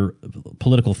 from your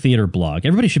political theater blog,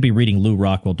 everybody should be reading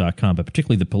LouRockwell.com, but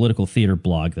particularly the political theater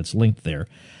blog that's linked there.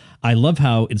 I love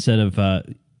how instead of,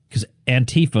 because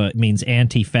Antifa means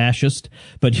anti-fascist,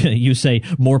 but you say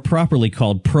more properly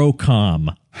called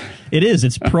pro-com. It is.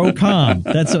 It's pro-com.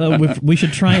 That's we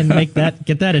should try and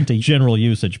get that into general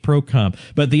usage, pro-com.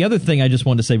 But the other thing I just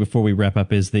wanted to say before we wrap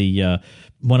up is the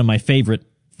one of my favorite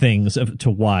things to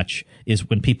watch is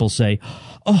when people say,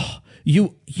 "Oh,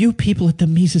 you people at the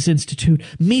Mises Institute,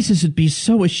 Mises would be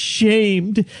so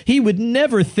ashamed. He would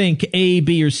never think A,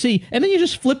 B, or C." And then you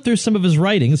just flip through some of his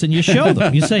writings and you show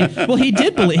them. You say, "Well, he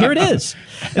did believe. Here it is."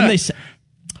 And they say,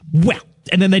 "Well,"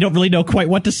 and then they don't really know quite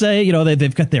what to say.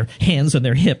 They've got their hands on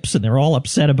their hips and they're all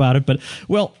upset about it. But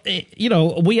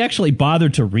we actually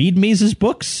bothered to read Mises'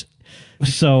 books.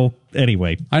 So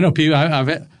anyway, I know people.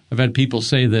 I've had people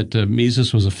say that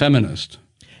Mises was a feminist.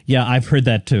 Yeah, I've heard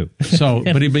that too.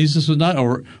 But Mises was not,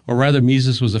 or rather,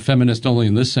 Mises was a feminist only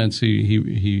in this sense.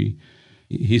 He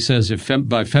says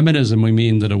by feminism we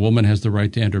mean that a woman has the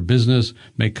right to enter business,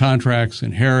 make contracts,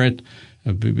 inherit,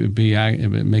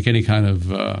 make any kind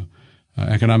of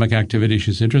economic activity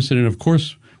she's interested in. Of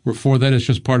course, we're for that. It's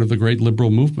just part of the great liberal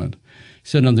movement. He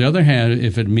said, on the other hand,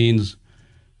 if it means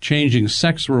changing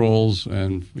sex roles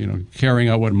and carrying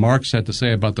out what Marx had to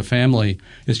say about the family,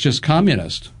 it's just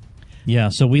communist. Yeah,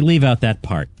 so we leave out that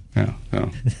part. Yeah.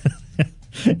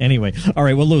 Anyway, all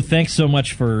right. Well, Lou, thanks so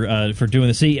much for doing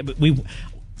this. See,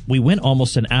 we went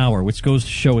almost an hour, which goes to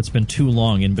show it's been too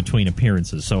long in between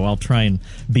appearances. So I'll try and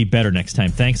be better next time.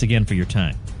 Thanks again for your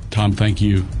time, Tom. Thank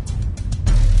you.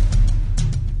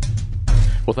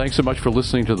 Well, thanks so much for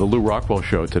listening to the Lou Rockwell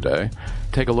Show today.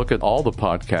 Take a look at all the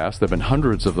podcasts. There have been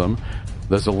hundreds of them.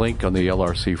 There's a link on the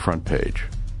LRC front page.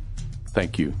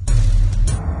 Thank you.